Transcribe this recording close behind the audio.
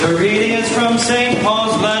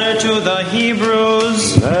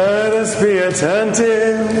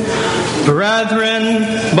attentive. Brethren,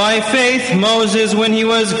 by faith Moses, when he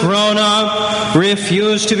was grown up,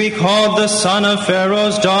 refused to be called the son of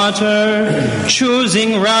Pharaoh's daughter,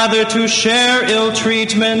 choosing rather to share ill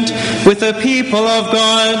treatment with the people of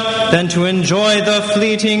God than to enjoy the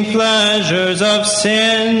fleeting pleasures of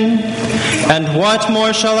sin. And what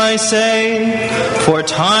more shall I say? For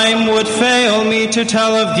time would fail me to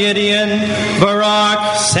tell of Gideon,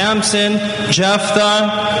 Barak, Samson, Jephthah,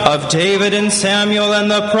 of David and Samuel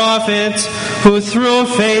and the prophets, who through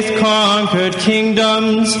faith conquered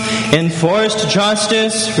kingdoms, enforced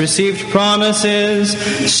justice, received promises,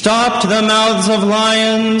 stopped the mouths of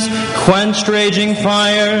lions, quenched raging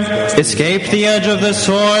fire, escaped the edge of the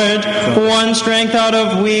sword, won strength out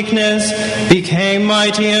of weakness, became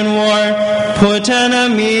mighty in war, put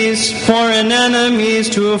foreign enemies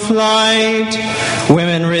to flight.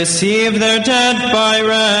 Women received their dead by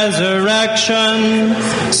resurrection.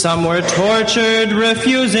 Some were tortured,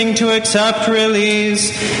 refusing to accept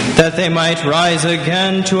release, that they might rise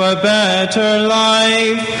again to a better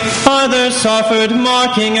life. Others suffered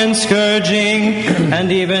mocking and scourging,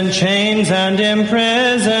 and even chains and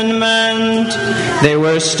imprisonment. They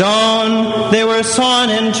were stoned, they were sawn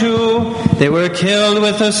in two, they were killed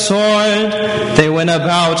with a sword. They went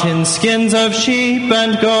about in skins of sheep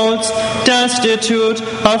and goats, destitute,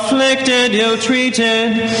 afflicted,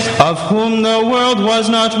 ill-treated, of whom the world was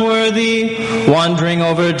not worthy, wandering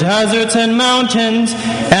over deserts and mountains,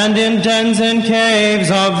 and in dens and caves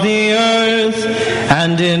of the earth.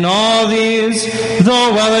 And in all these,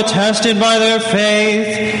 though well attested by their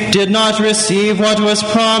faith, did not receive what was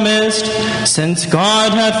promised, since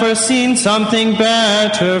God had foreseen something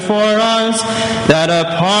better for us, that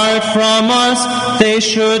apart from us they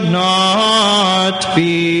should not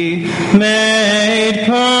be made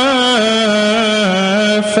perfect.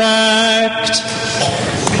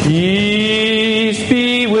 Peace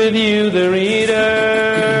be with you, the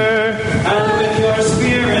reader, and with your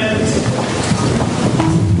spirit.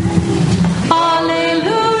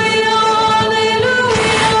 Alleluia,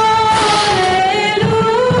 alleluia,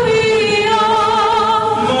 alleluia.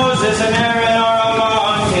 Moses and Aaron are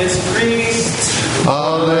among his priests.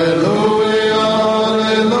 Alleluia,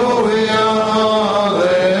 alleluia, alleluia.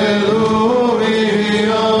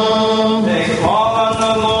 They call on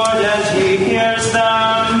the Lord as he hears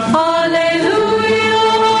them. Alleluia,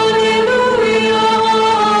 alleluia,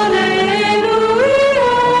 alleluia.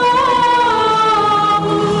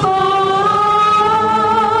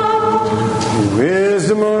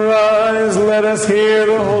 Wisdom arise, let us hear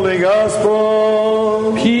the holy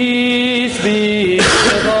gospel. peace be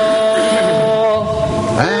with all.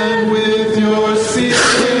 And with your spirit.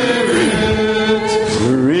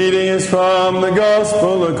 The reading is from the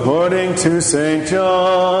gospel according to St.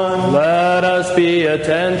 John. Let us be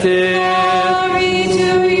attentive. Glory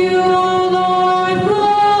to you, O Lord,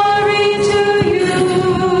 glory to you.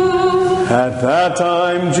 At that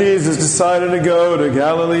time, Jesus decided to go to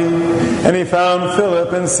Galilee, and he found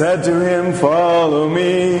Philip and said to him, "Follow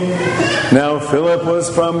me." Now Philip was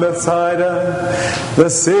from Bethsaida, the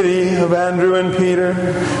city of Andrew and Peter.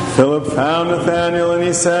 Philip found Nathanael, and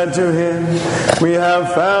he said to him, "We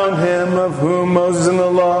have found him of whom Moses in the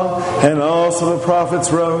law and also the prophets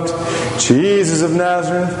wrote, Jesus of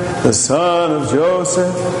Nazareth, the son of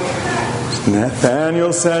Joseph."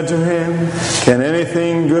 Nathanael said to him, "Can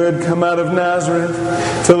anything good come out of Nazareth?"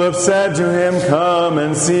 Philip said to him, "Come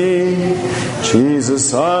and see." Jesus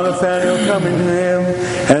saw Nathanael coming to him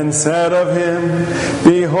and said of him,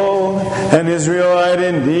 "Behold, an Israelite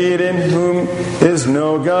indeed, in whom is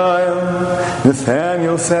no guile."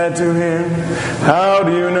 Nathanael said to him, "How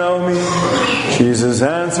do you know me?" Jesus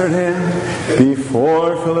answered him,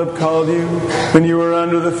 "Before Philip called you, when you were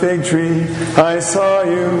under the fig tree, I saw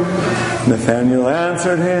you." Nathanael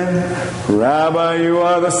answered him, "Rabbi, you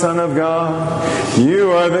are the Son of God.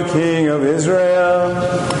 You are the King of Israel."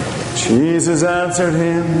 Jesus answered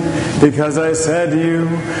him, "Because I said to you,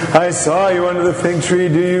 I saw you under the fig tree,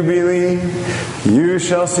 do you believe? You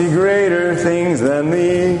shall see greater things than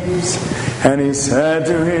these." And he said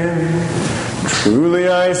to him, "Truly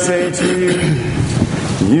I say to you,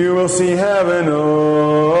 you will see heaven open,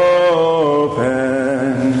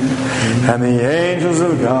 and the angels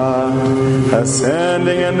of God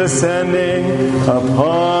ascending and descending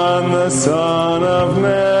upon the Son of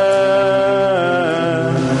Man."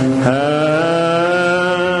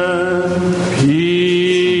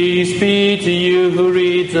 Peace be to you who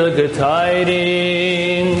read the good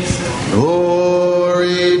tidings.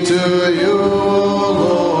 Glory to you,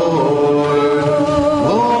 Lord.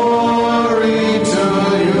 Glory to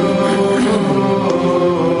you.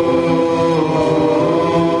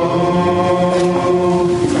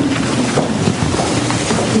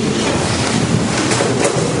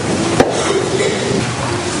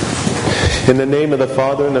 In the name of the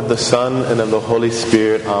Father, and of the Son, and of the Holy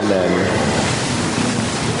Spirit. Amen.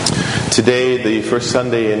 Today, the first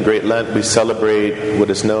Sunday in Great Lent, we celebrate what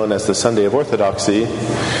is known as the Sunday of Orthodoxy.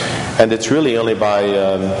 And it's really only by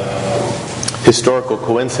historical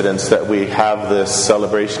coincidence that we have this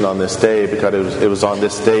celebration on this day, because it was on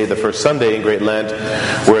this day, the first Sunday in Great Lent,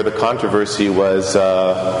 where the controversy was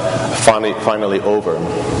finally over.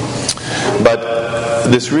 But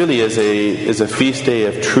this really is a feast day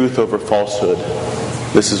of truth over falsehood.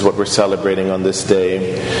 This is what we're celebrating on this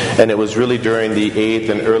day. And it was really during the 8th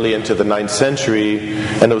and early into the 9th century,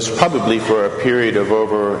 and it was probably for a period of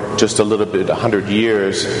over just a little bit, 100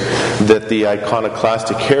 years, that the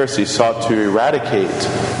iconoclastic heresy sought to eradicate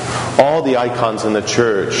all the icons in the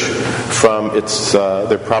church from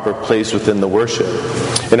their proper place within the worship.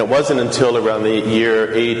 And it wasn't until around the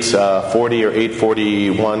year 840 or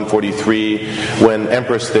 841, 43, when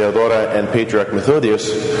Empress Theodora and Patriarch Methodius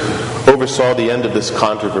oversaw the end of this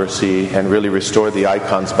controversy and really restored the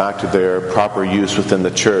icons back to their proper use within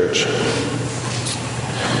the church.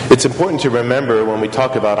 It's important to remember when we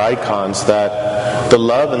talk about icons that the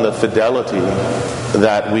love and the fidelity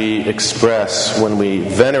that we express when we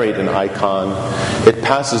venerate an icon, it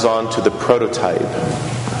passes on to the prototype.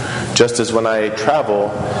 Just as when I travel,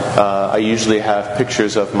 I usually have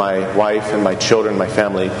pictures of my wife and my children, my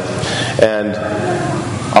family, and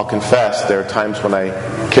I'll confess there are times when I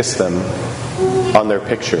kiss them on their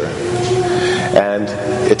picture. And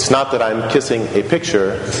it's not that I'm kissing a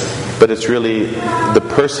picture, but it's really the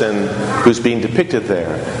person who's being depicted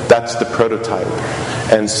there. That's the prototype.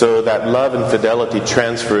 And so that love and fidelity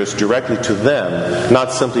transfers directly to them,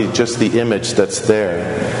 not simply just the image that's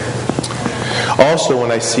there. Also,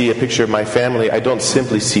 when I see a picture of my family, I don't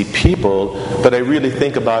simply see people, but I really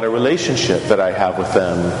think about a relationship that I have with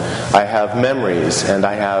them. I have memories, and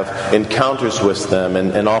I have encounters with them,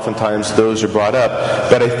 and oftentimes those are brought up.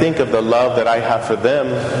 But I think of the love that I have for them,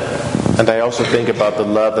 and I also think about the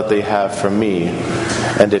love that they have for me.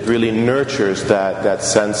 And it really nurtures that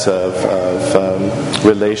sense of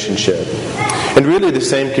relationship. And really the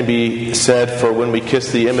same can be said for when we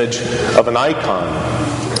kiss the image of an icon.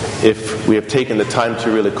 If we have taken the time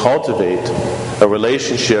to really cultivate a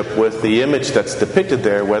relationship with the image that's depicted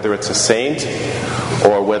there, whether it's a saint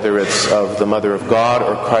or whether it's of the Mother of God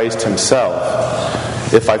or Christ Himself,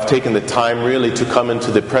 if I've taken the time really to come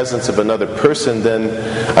into the presence of another person,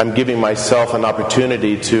 then I'm giving myself an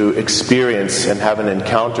opportunity to experience and have an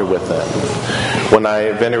encounter with them. When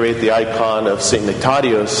I venerate the icon of St.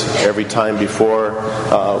 Nectarios every time before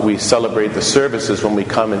we celebrate the services, when we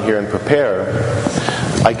come in here and prepare,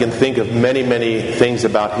 I can think of many, many things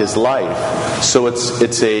about his life. So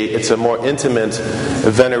it's a more intimate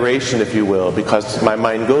veneration, if you will, because my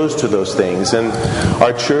mind goes to those things. And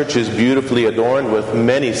our church is beautifully adorned with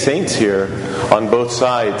many saints here on both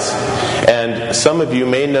sides. And some of you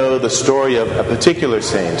may know the story of a particular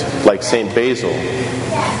saint, like Saint Basil.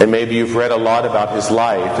 And maybe you've read a lot about his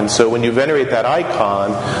life. And so when you venerate that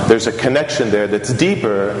icon, there's a connection there that's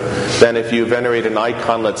deeper than if you venerate an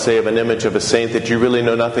icon, let's say, of an image of a saint that you really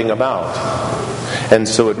know nothing about. And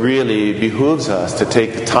so it really behooves us to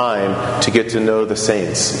take the time to get to know the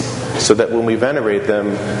saints, so that when we venerate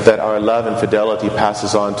them, that our love and fidelity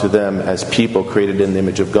passes on to them as people created in the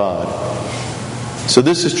image of God. So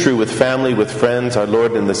this is true with family, with friends, our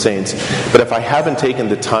Lord, and the saints. But if I haven't taken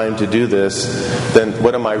the time to do this, then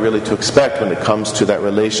what am I really to expect when it comes to that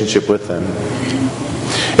relationship with them?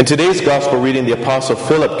 In today's Gospel reading, the Apostle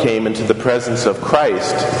Philip came into the presence of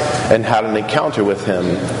Christ and had an encounter with Him.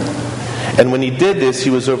 And when he did this, he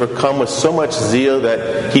was overcome with so much zeal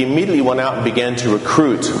that he immediately went out and began to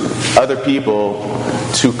recruit other people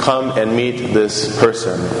to come and meet this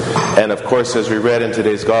person. And of course, as we read in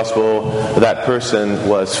today's Gospel, that person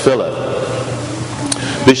was Philip.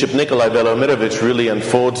 Bishop Nikolai Velomirovich really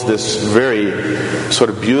unfolds this very sort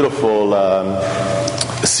of beautiful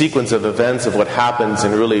sequence of events of what happens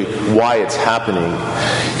and really why it's happening.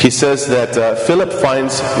 He says that Philip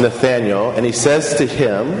finds Nathanael, and he says to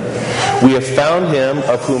him, "We have found him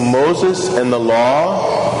of whom Moses and the law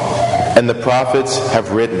and the prophets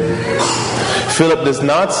have written." Philip does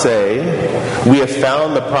not say, "We have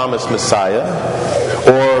found the promised Messiah,"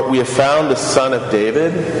 or "We have found the Son of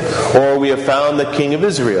David," or "We have found the King of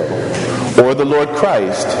Israel," or "the Lord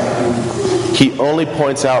Christ." He only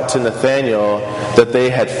points out to Nathanael that they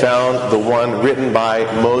had found the one written by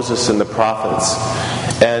Moses and the prophets.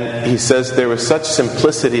 And he says there was such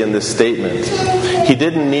simplicity in this statement. He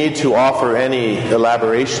didn't need to offer any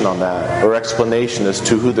elaboration on that or explanation as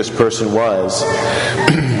to who this person was.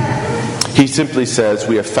 He simply says,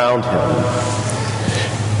 "We have found him."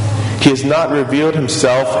 He has not revealed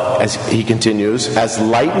himself, as he continues, as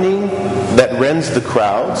lightning that rends the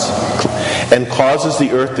crowds and causes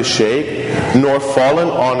the earth to shake, nor fallen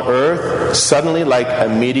on earth suddenly like a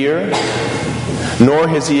meteor, nor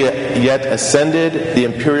has he yet ascended the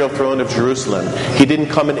imperial throne of Jerusalem. He didn't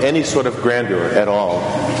come in any sort of grandeur at all.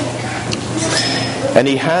 And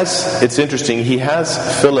it's interesting, he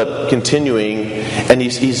has Philip continuing, and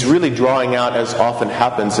he's really drawing out, as often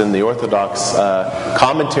happens in the Orthodox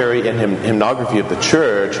commentary and hymnography of the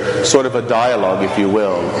church, sort of a dialogue, if you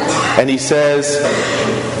will. And he says,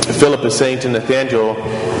 Philip is saying to Nathanael,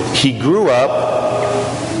 he grew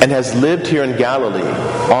up and has lived here in Galilee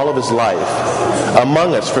all of his life,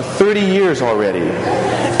 among us for 30 years already,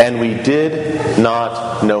 and we did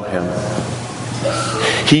not know him.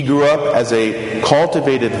 He grew up as a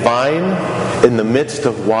cultivated vine in the midst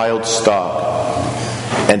of wild stock,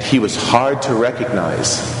 and he was hard to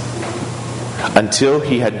recognize until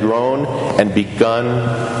he had grown and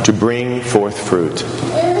begun to bring forth fruit.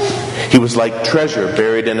 He was like treasure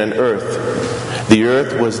buried in an earth. The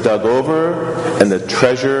earth was dug over, and the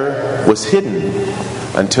treasure was hidden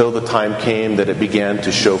until the time came that it began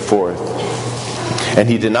to show forth. And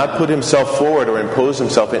he did not put himself forward or impose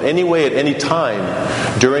himself in any way at any time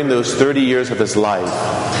during those 30 years of his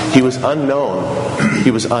life. He was unknown.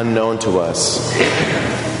 He was unknown to us.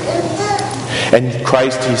 And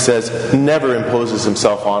Christ, he says, never imposes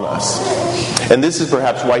himself on us. And this is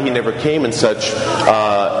perhaps why he never came in such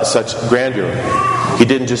grandeur. He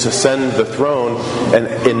didn't just ascend the throne and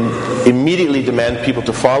immediately demand people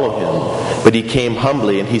to follow him. But he came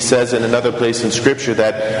humbly, and he says in another place in Scripture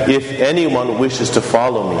that if anyone wishes to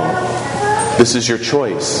follow me, this is your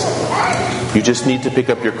choice. You just need to pick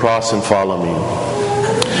up your cross and follow me.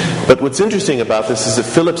 But what's interesting about this is that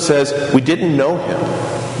Philip says we didn't know him.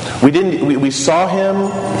 We saw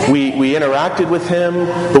him, we interacted with him,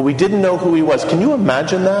 but we didn't know who he was. Can you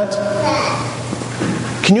imagine that?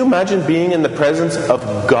 Can you imagine being in the presence of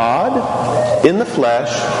God in the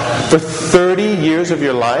flesh for 30 years of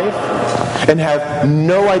your life and have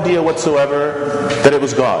no idea whatsoever that it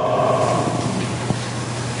was God?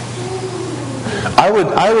 I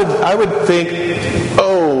would think,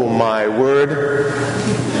 oh my word,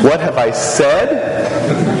 what have I said?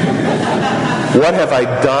 What have I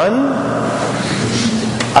done?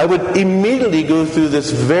 I would immediately go through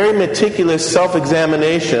this very meticulous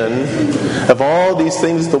self-examination of all these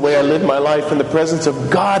things, the way I live my life in the presence of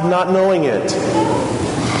God, not knowing it.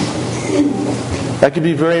 That could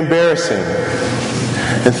be very embarrassing.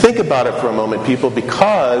 And think about it for a moment, people,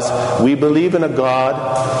 because we believe in a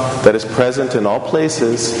God that is present in all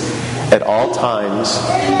places, at all times,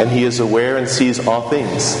 and He is aware and sees all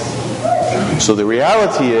things. So the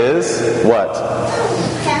reality is, what?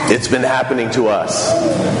 It's been happening to us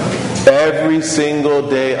every single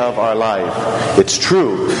day of our life. It's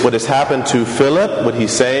true. What has happened to Philip, what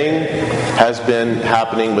he's saying, has been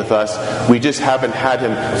happening with us. We just haven't had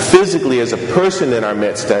him physically as a person in our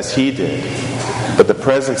midst as he did. But the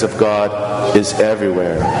presence of God is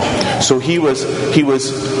everywhere. So he was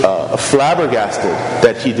flabbergasted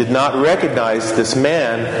that he did not recognize this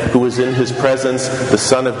man who was in his presence, the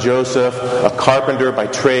son of Joseph, a carpenter by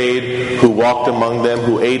trade, who walked among them,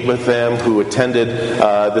 who ate with them, who attended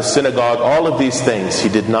the synagogue, all of these things. He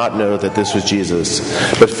did not know that this was Jesus.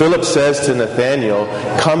 But Philip says to Nathanael,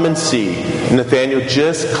 come and see. Nathanael,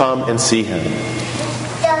 just come and see him.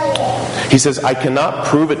 He says, I cannot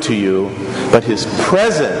prove it to you, but His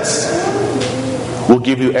presence will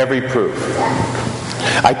give you every proof.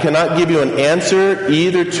 I cannot give you an answer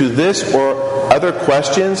either to this or other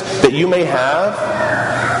questions that you may have,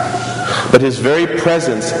 but His very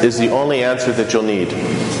presence is the only answer that you'll need.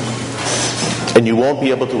 And you won't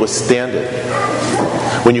be able to withstand it.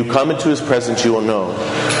 When you come into His presence, you will know.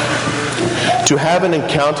 To have an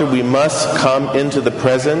encounter, we must come into the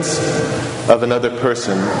presence of another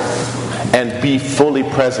person and be fully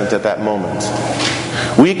present at that moment.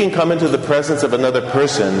 We can come into the presence of another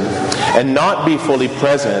person and not be fully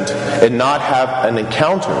present and not have an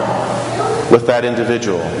encounter with that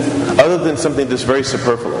individual, other than something that's very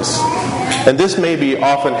superfluous. And this may be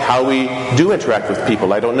often how we do interact with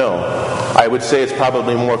people. I don't know. I would say it's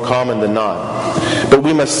probably more common than not. But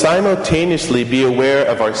we must simultaneously be aware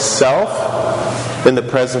of ourself in the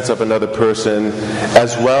presence of another person,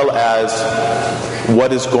 as well as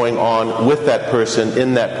what is going on with that person,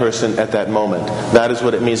 in that person, at that moment. That is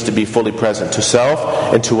what it means to be fully present, to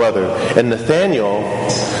self and to other. And Nathanael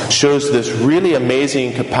shows this really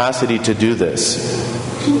amazing capacity to do this.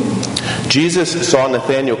 Jesus saw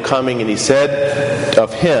Nathanael coming, and He said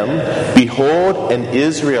of him, behold, an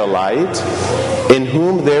Israelite in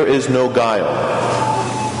whom there is no guile.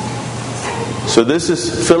 So this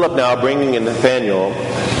is Philip now bringing in Nathanael.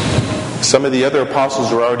 Some of the other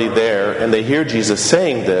apostles are already there, and they hear Jesus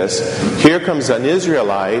saying this. Here comes an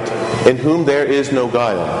Israelite in whom there is no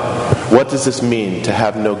guile. What does this mean, to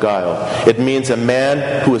have no guile? It means a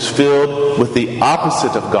man who is filled with the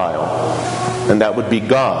opposite of guile, and that would be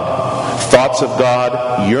God. Thoughts of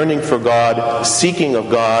God, yearning for God, seeking of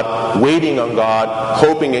God, waiting on God,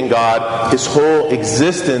 hoping in God. His whole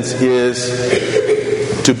existence is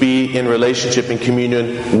to be in relationship and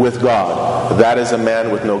communion with God. That is a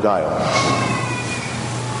man with no guile.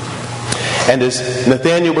 And as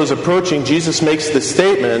Nathanael was approaching, Jesus makes this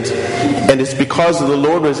statement, and it's because the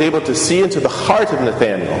Lord was able to see into the heart of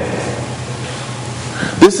Nathanael.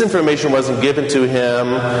 This information wasn't given to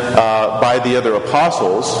him by the other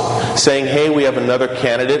apostles, saying, hey, we have another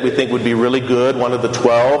candidate we think would be really good, one of the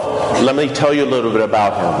 12. Let me tell you a little bit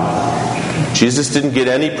about him. Jesus didn't get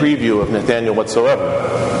any preview of Nathanael whatsoever,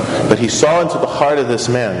 but he saw into the heart of this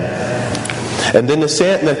man. And then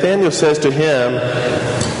Nathanael says to him,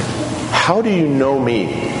 how do you know me?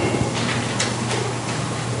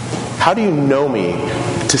 How do you know me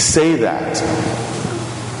to say that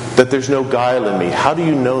there's no guile in me? How do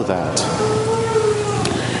you know that?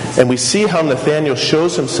 And we see how Nathanael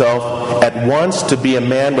shows himself at once to be a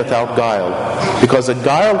man without guile, because a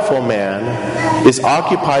guileful man is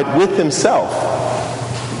occupied with himself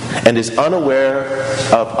and is unaware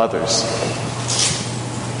of others.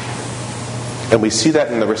 And we see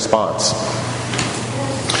that in the response.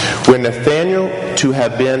 Were Nathanael to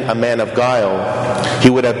have been a man of guile, he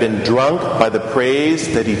would have been drunk by the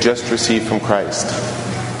praise that he just received from Christ.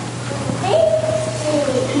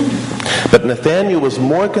 But Nathanael was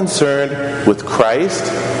more concerned with Christ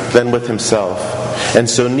than with himself. And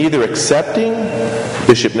so neither accepting,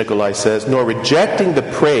 Bishop Nikolai says, nor rejecting the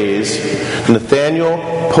praise,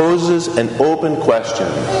 Nathanael poses an open question.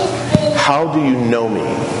 How do you know me?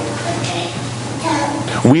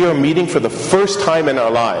 We are meeting for the first time in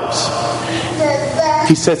our lives.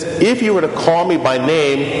 He says, if you were to call me by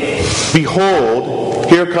name, behold,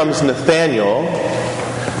 here comes Nathanael,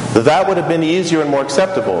 that would have been easier and more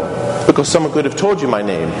acceptable, because someone could have told you my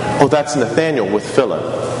name. Oh, that's Nathanael with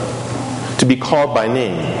Philip. To be called by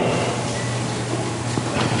name.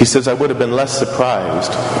 He says, I would have been less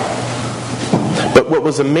surprised. But what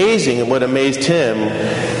was amazing and what amazed him,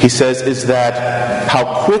 he says, is that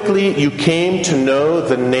how quickly you came to know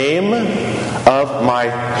the name of my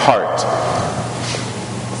heart.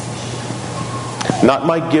 Not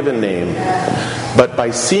my given name, but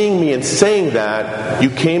by seeing me and saying that,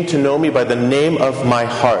 you came to know me by the name of my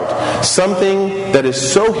heart. Something that is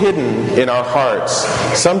so hidden in our hearts,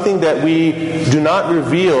 something that we do not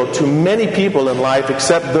reveal to many people in life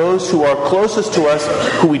except those who are closest to us,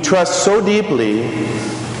 who we trust so deeply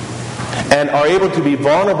and are able to be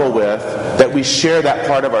vulnerable with, that we share that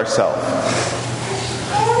part of ourselves.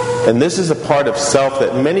 And this is a part of self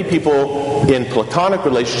that many people in platonic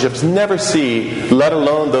relationships never see, let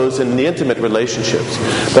alone those in the intimate relationships.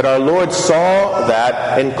 But our Lord saw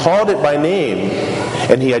that and called it by name,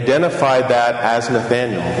 and He identified that as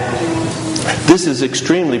Nathanael. This is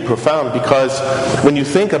extremely profound, because when you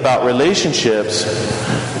think about relationships,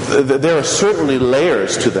 there are certainly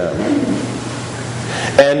layers to them.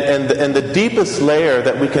 And the deepest layer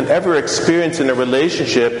that we can ever experience in a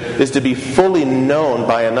relationship is to be fully known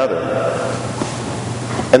by another.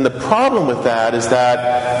 And the problem with that is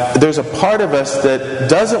that there's a part of us that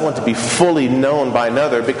doesn't want to be fully known by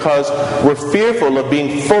another, because we're fearful of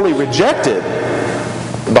being fully rejected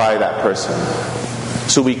by that person.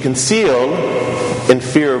 So we conceal in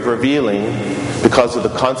fear of revealing because of the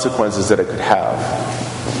consequences that it could have.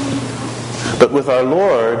 But with our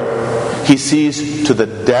Lord, He sees to the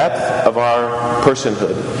depth of our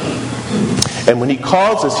personhood. And when He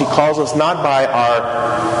calls us not by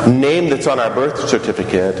our name that's on our birth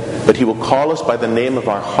certificate, but He will call us by the name of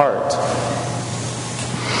our heart.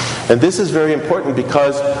 And this is very important,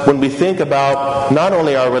 because when we think about not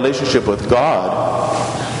only our relationship with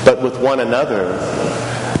God, but with one another,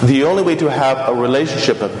 the only way to have a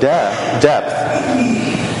relationship of depth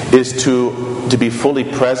is to be fully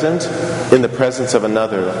present in the presence of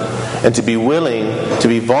another, and to be willing to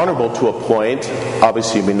be vulnerable to a point.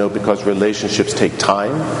 Obviously, we know because relationships take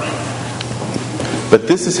time. But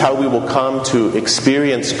this is how we will come to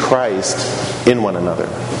experience Christ in one another.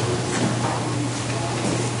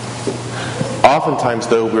 Oftentimes,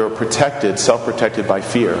 though, we're protected, self-protected by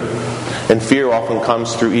fear. And fear often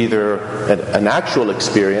comes through either an actual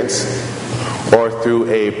experience or through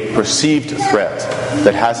a perceived threat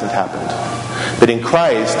that hasn't happened. But in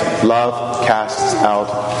Christ, love casts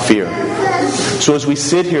out fear. So as we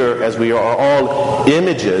sit here, as we are all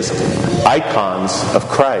images, icons of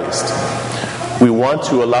Christ, we want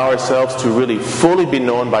to allow ourselves to really fully be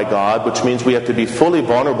known by God, which means we have to be fully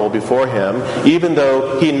vulnerable before Him. Even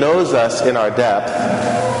though He knows us in our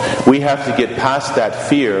depth, we have to get past that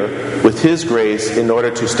fear with His grace in order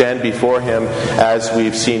to stand before Him, as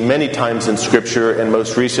we've seen many times in Scripture, and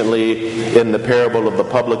most recently in the parable of the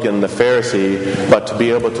publican and the Pharisee, but to be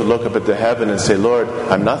able to look up into heaven and say, Lord,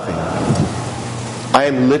 I'm nothing. I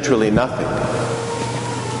am literally nothing.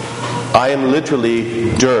 I am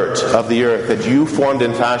literally dirt of the earth that you formed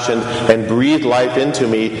and fashioned and breathed life into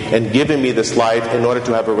me and given me this life in order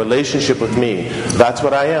to have a relationship with me. That's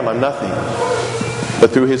what I am. I'm nothing.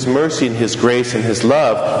 But through His mercy and His grace and His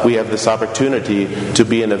love, we have this opportunity to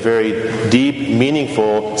be in a very deep,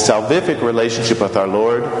 meaningful, salvific relationship with our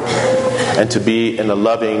Lord, and to be in a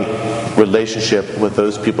loving relationship with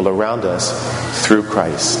those people around us through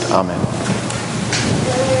Christ. Amen.